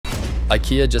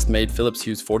IKEA just made Philips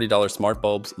Hue's $40 smart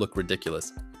bulbs look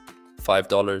ridiculous.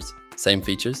 $5, same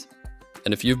features.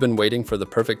 And if you've been waiting for the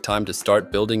perfect time to start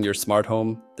building your smart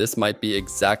home, this might be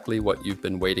exactly what you've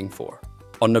been waiting for.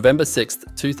 On November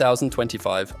 6th,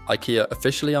 2025, IKEA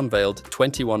officially unveiled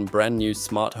 21 brand new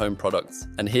smart home products.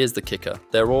 And here's the kicker.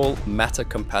 They're all Matter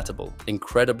compatible,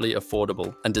 incredibly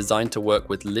affordable, and designed to work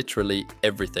with literally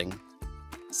everything.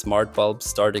 Smart bulbs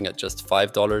starting at just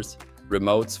 $5,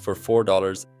 remotes for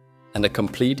 $4, and a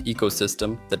complete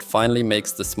ecosystem that finally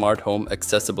makes the smart home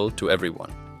accessible to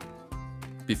everyone.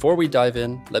 Before we dive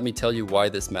in, let me tell you why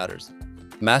this matters.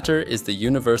 Matter is the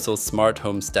universal smart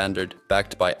home standard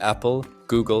backed by Apple,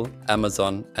 Google,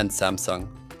 Amazon, and Samsung.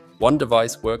 One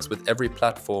device works with every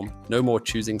platform, no more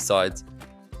choosing sides,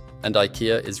 and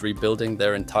IKEA is rebuilding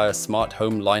their entire smart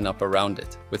home lineup around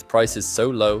it, with prices so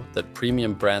low that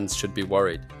premium brands should be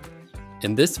worried.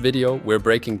 In this video, we're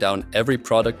breaking down every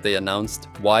product they announced,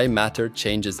 why Matter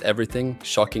changes everything,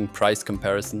 shocking price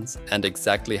comparisons, and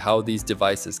exactly how these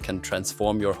devices can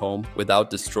transform your home without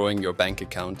destroying your bank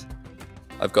account.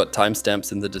 I've got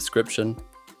timestamps in the description.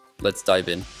 Let's dive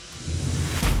in.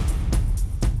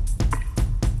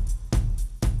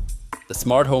 The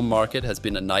smart home market has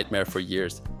been a nightmare for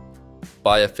years.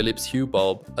 Buy a Philips Hue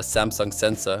bulb, a Samsung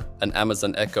sensor, an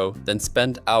Amazon Echo, then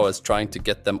spend hours trying to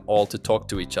get them all to talk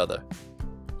to each other.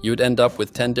 You'd end up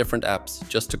with 10 different apps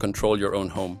just to control your own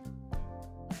home.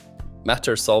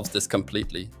 Matter solves this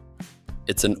completely.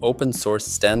 It's an open source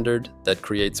standard that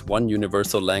creates one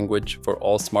universal language for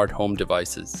all smart home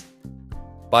devices.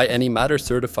 Buy any Matter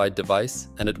certified device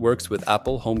and it works with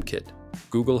Apple HomeKit,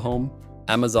 Google Home,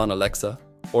 Amazon Alexa,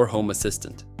 or Home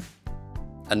Assistant.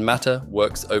 And Matter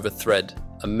works over Thread,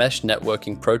 a mesh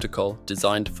networking protocol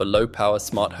designed for low-power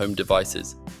smart home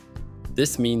devices.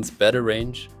 This means better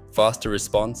range, faster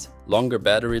response, longer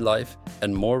battery life,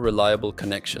 and more reliable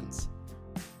connections.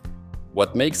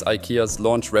 What makes IKEA's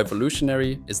launch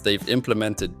revolutionary is they've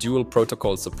implemented dual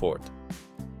protocol support.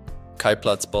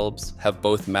 Kaiplats bulbs have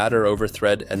both Matter over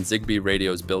Thread and Zigbee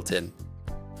radios built in.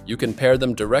 You can pair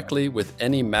them directly with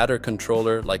any Matter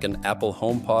controller like an Apple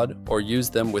HomePod or use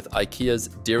them with IKEA's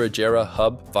Dirigera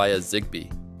hub via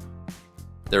Zigbee.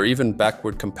 They're even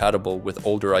backward compatible with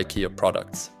older IKEA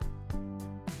products.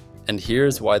 And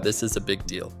here's why this is a big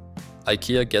deal.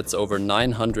 IKEA gets over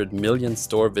 900 million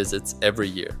store visits every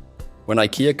year. When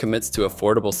IKEA commits to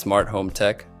affordable smart home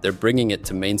tech, they're bringing it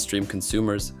to mainstream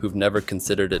consumers who've never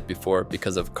considered it before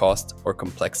because of cost or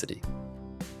complexity.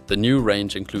 The new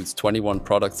range includes 21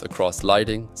 products across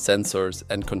lighting, sensors,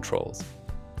 and controls.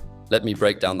 Let me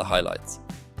break down the highlights.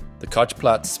 The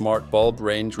Kaiplats Smart Bulb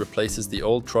range replaces the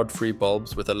old Trod-free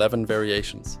bulbs with 11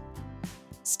 variations.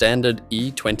 Standard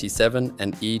E27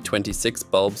 and E26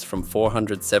 bulbs from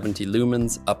 470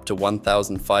 lumens up to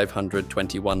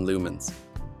 1521 lumens.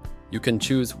 You can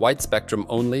choose white spectrum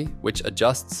only, which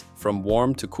adjusts from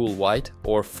warm to cool white,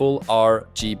 or full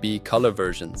RGB color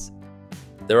versions.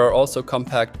 There are also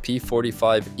compact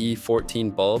P45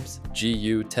 E14 bulbs,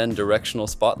 GU10 directional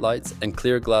spotlights, and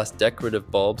clear glass decorative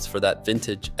bulbs for that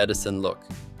vintage Edison look.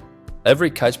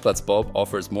 Every Kaiplats bulb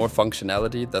offers more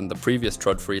functionality than the previous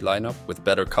Trod-free lineup with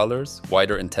better colors,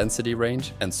 wider intensity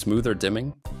range, and smoother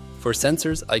dimming. For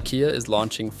sensors, IKEA is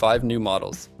launching 5 new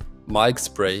models.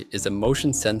 MigSpray is a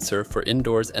motion sensor for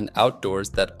indoors and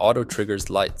outdoors that auto-triggers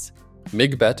lights.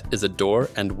 MigBet is a door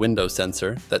and window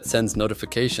sensor that sends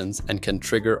notifications and can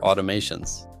trigger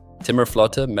automations.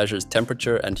 Timmerflotte measures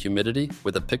temperature and humidity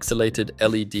with a pixelated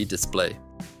LED display.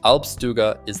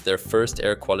 Alpstuga is their first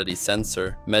air quality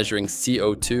sensor, measuring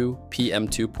CO2,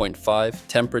 PM2.5,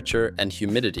 temperature, and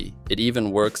humidity. It even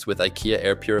works with IKEA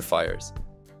air purifiers.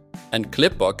 And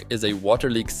Clipbook is a water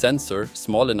leak sensor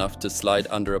small enough to slide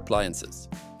under appliances.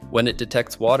 When it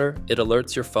detects water, it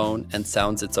alerts your phone and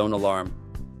sounds its own alarm.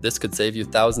 This could save you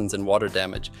thousands in water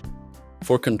damage.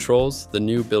 For controls, the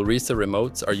new Bilrisa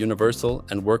remotes are universal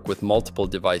and work with multiple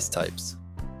device types.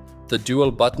 The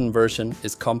dual button version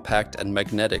is compact and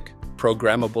magnetic,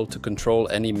 programmable to control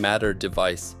any Matter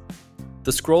device.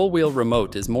 The scroll wheel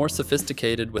remote is more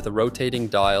sophisticated with a rotating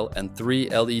dial and 3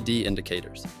 LED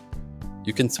indicators.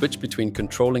 You can switch between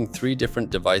controlling 3 different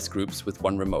device groups with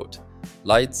one remote.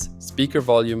 Lights, speaker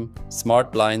volume,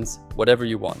 smart blinds, whatever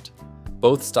you want.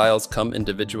 Both styles come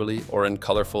individually or in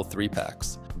colorful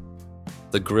 3-packs.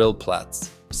 The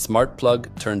Grillplats. Smart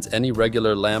plug turns any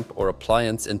regular lamp or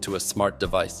appliance into a smart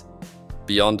device.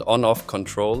 Beyond on-off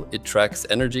control, it tracks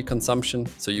energy consumption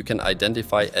so you can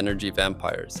identify energy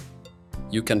vampires.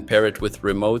 You can pair it with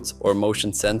remotes or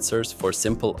motion sensors for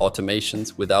simple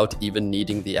automations without even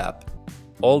needing the app.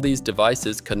 All these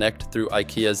devices connect through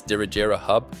IKEA's Dirigera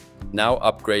hub, now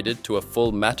upgraded to a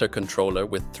full Matter controller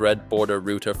with thread border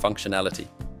router functionality.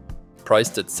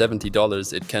 Priced at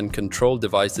 $70, it can control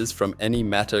devices from any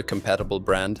Matter-compatible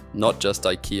brand, not just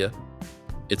IKEA.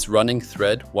 It's running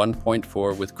Thread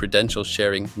 1.4 with credential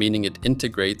sharing, meaning it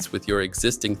integrates with your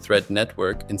existing Thread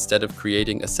network instead of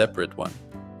creating a separate one.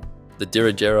 The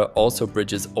Dirigera also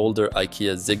bridges older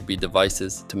IKEA Zigbee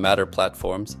devices to Matter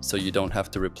platforms, so you don't have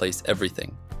to replace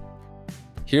everything.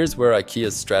 Here's where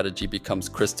IKEA's strategy becomes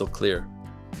crystal clear.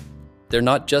 They're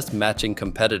not just matching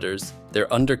competitors,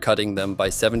 they're undercutting them by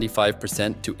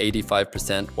 75% to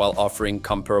 85% while offering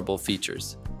comparable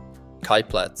features.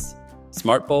 Kaiplats.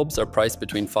 Smart bulbs are priced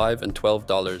between $5 and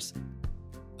 $12.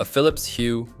 A Philips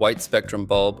Hue white spectrum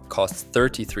bulb costs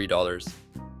 $33.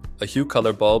 A Hue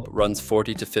color bulb runs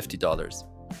 $40 to $50.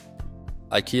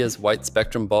 IKEA's white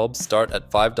spectrum bulbs start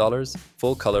at $5,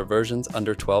 full color versions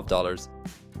under $12.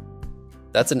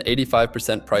 That's an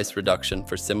 85% price reduction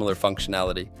for similar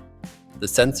functionality. The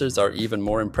sensors are even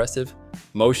more impressive.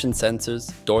 Motion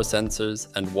sensors, door sensors,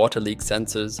 and water leak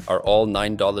sensors are all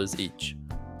 $9 each.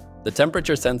 The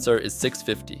temperature sensor is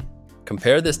 $6.50.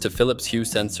 Compare this to Philips Hue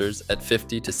sensors at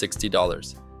 $50 to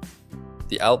 $60.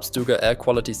 The Alpstuga air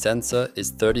quality sensor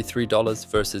is $33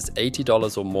 versus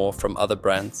 $80 or more from other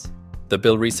brands. The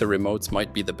Bilrisa remotes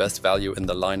might be the best value in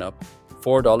the lineup.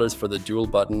 $4 for the dual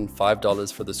button,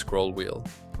 $5 for the scroll wheel.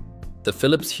 The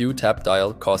Philips Hue tap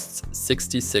dial costs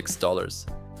 $66.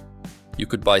 You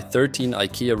could buy 13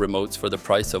 IKEA remotes for the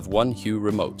price of one Hue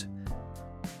remote.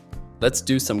 Let's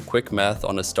do some quick math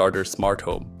on a starter smart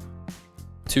home.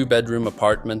 2-bedroom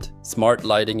apartment, smart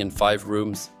lighting in 5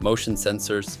 rooms, motion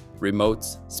sensors,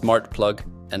 remotes, smart plug,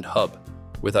 and hub.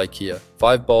 With IKEA,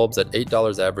 5 bulbs at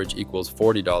 $8 average equals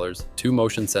 $40, 2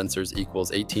 motion sensors equals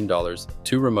 $18,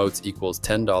 2 remotes equals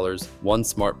 $10, 1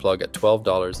 smart plug at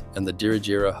 $12, and the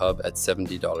Dirigera hub at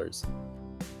 $70.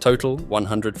 Total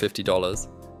 $150.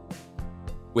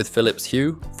 With Philips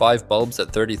Hue, 5 bulbs at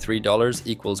 $33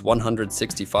 equals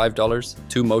 $165,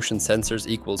 2 motion sensors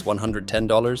equals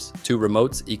 $110, 2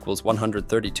 remotes equals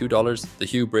 $132, the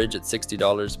Hue bridge at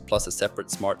 $60 plus a separate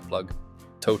smart plug.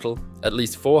 Total, at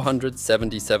least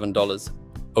 $477,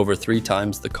 over 3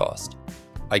 times the cost.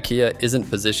 IKEA isn't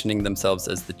positioning themselves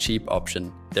as the cheap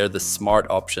option, they're the smart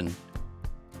option.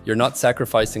 You're not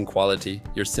sacrificing quality,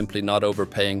 you're simply not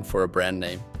overpaying for a brand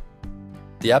name.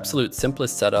 The absolute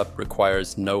simplest setup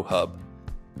requires no hub.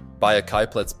 Buy a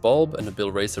Kaiplats bulb and a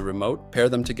Bilrisa remote, pair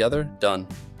them together, done.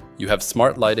 You have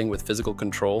smart lighting with physical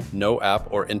control, no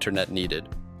app or internet needed.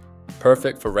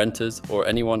 Perfect for renters or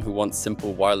anyone who wants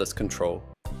simple wireless control.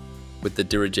 With the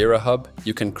Dirigera hub,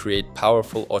 you can create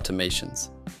powerful automations.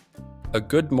 A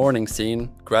good morning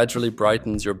scene gradually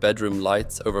brightens your bedroom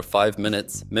lights over 5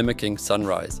 minutes, mimicking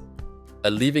sunrise.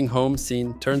 A leaving home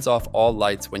scene turns off all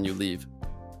lights when you leave.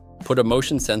 Put a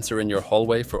motion sensor in your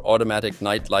hallway for automatic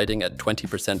night lighting at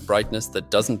 20% brightness that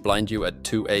doesn't blind you at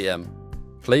 2 a.m.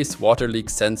 Place water leak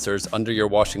sensors under your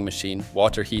washing machine,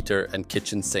 water heater, and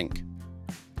kitchen sink.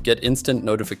 Get instant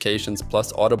notifications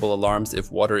plus audible alarms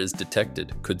if water is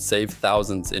detected, could save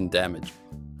thousands in damage.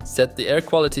 Set the air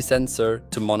quality sensor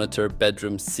to monitor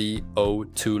bedroom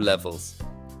CO2 levels.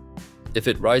 If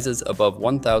it rises above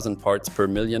 1000 parts per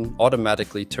million,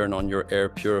 automatically turn on your air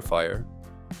purifier.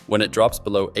 When it drops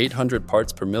below 800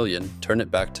 parts per million, turn it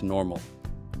back to normal.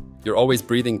 You're always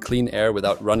breathing clean air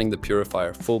without running the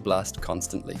purifier full blast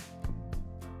constantly.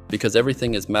 Because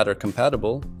everything is Matter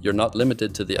compatible, you're not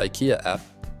limited to the IKEA app.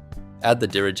 Add the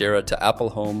Dirigera to Apple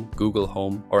Home, Google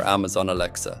Home, or Amazon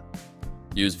Alexa.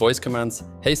 Use voice commands,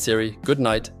 "Hey Siri, good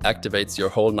night," activates your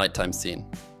whole nighttime scene.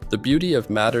 The beauty of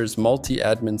Matter's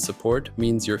multi-admin support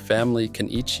means your family can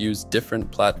each use different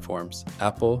platforms,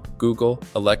 Apple, Google,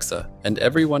 Alexa, and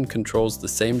everyone controls the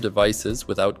same devices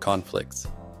without conflicts.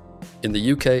 In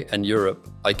the UK and Europe,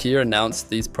 IKEA announced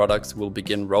these products will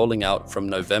begin rolling out from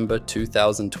November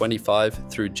 2025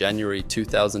 through January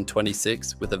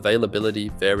 2026, with availability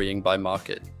varying by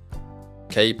market.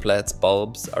 Kaiplats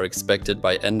bulbs are expected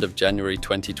by end of January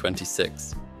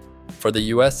 2026. For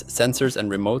the US, sensors and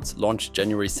remotes launch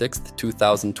January 6,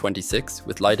 2026,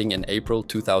 with lighting in April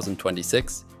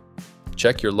 2026.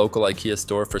 Check your local IKEA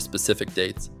store for specific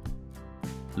dates.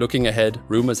 Looking ahead,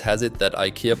 rumors has it that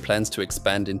IKEA plans to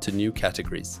expand into new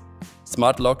categories.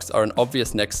 Smart locks are an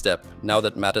obvious next step now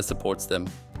that Matter supports them.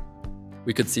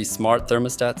 We could see smart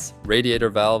thermostats, radiator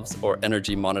valves, or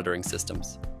energy monitoring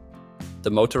systems.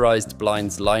 The motorized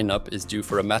blinds lineup is due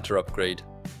for a Matter upgrade.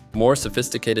 More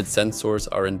sophisticated sensors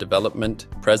are in development: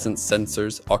 presence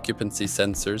sensors, occupancy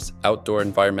sensors, outdoor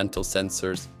environmental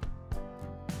sensors.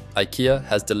 IKEA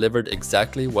has delivered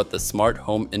exactly what the smart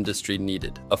home industry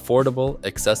needed: affordable,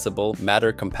 accessible,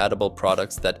 Matter-compatible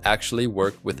products that actually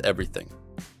work with everything.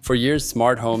 For years,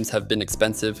 smart homes have been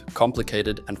expensive,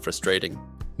 complicated, and frustrating.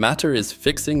 Matter is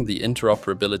fixing the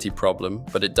interoperability problem,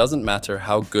 but it doesn't matter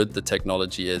how good the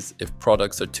technology is if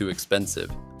products are too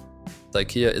expensive.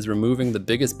 IKEA is removing the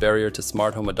biggest barrier to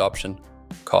smart home adoption: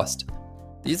 cost.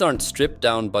 These aren't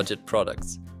stripped-down budget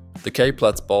products. The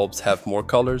K-Plus bulbs have more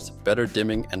colors, better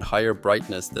dimming, and higher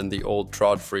brightness than the old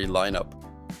trod-free lineup.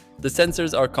 The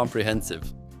sensors are comprehensive.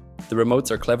 The remotes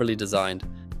are cleverly designed,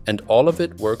 and all of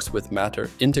it works with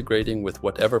Matter, integrating with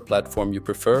whatever platform you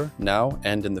prefer now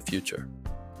and in the future.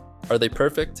 Are they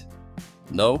perfect?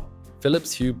 No.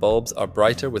 Philips Hue bulbs are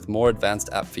brighter with more advanced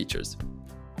app features.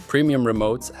 Premium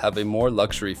remotes have a more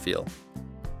luxury feel.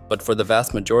 But for the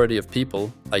vast majority of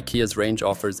people, IKEA's range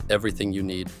offers everything you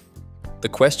need. The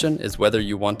question is whether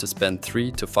you want to spend 3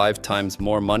 to 5 times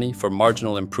more money for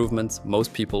marginal improvements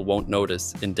most people won't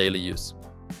notice in daily use.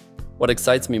 What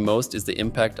excites me most is the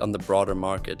impact on the broader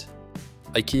market.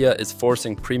 IKEA is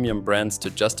forcing premium brands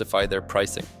to justify their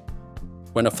pricing.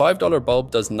 When a $5 bulb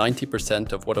does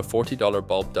 90% of what a $40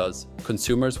 bulb does,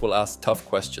 consumers will ask tough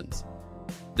questions.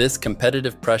 This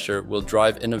competitive pressure will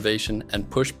drive innovation and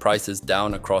push prices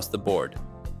down across the board.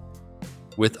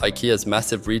 With IKEA's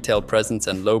massive retail presence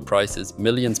and low prices,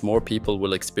 millions more people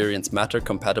will experience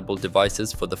Matter-compatible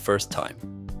devices for the first time.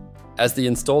 As the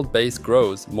installed base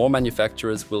grows, more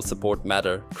manufacturers will support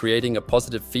Matter, creating a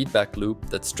positive feedback loop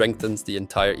that strengthens the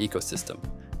entire ecosystem.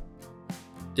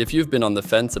 If you've been on the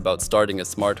fence about starting a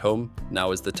smart home,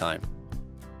 now is the time.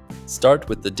 Start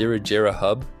with the Dirigera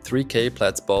Hub, 3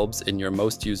 K-Plus bulbs in your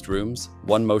most used rooms,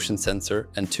 1 motion sensor,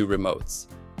 and 2 remotes.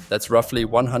 That's roughly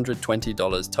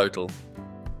 $120 total.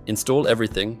 Install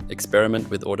everything, experiment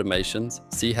with automations,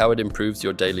 see how it improves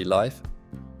your daily life,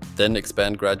 then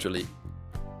expand gradually.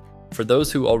 For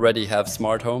those who already have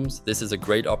smart homes, this is a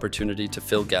great opportunity to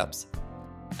fill gaps.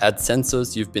 Add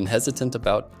sensors you've been hesitant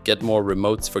about, get more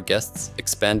remotes for guests,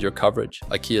 expand your coverage.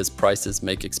 IKEA's prices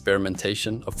make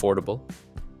experimentation affordable.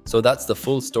 So that's the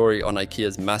full story on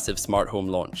IKEA's massive smart home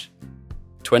launch.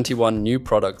 21 new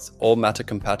products, all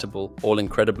Matter-compatible, all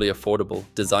incredibly affordable,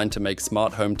 designed to make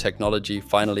smart home technology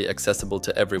finally accessible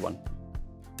to everyone.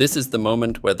 This is the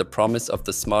moment where the promise of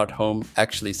the smart home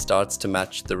actually starts to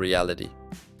match the reality.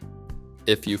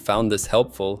 If you found this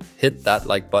helpful, hit that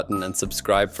like button and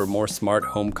subscribe for more smart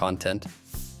home content.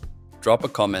 Drop a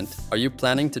comment. Are you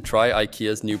planning to try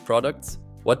IKEA's new products?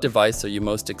 What device are you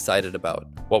most excited about?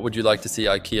 What would you like to see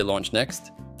IKEA launch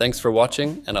next? Thanks for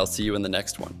watching, and I'll see you in the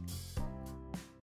next one.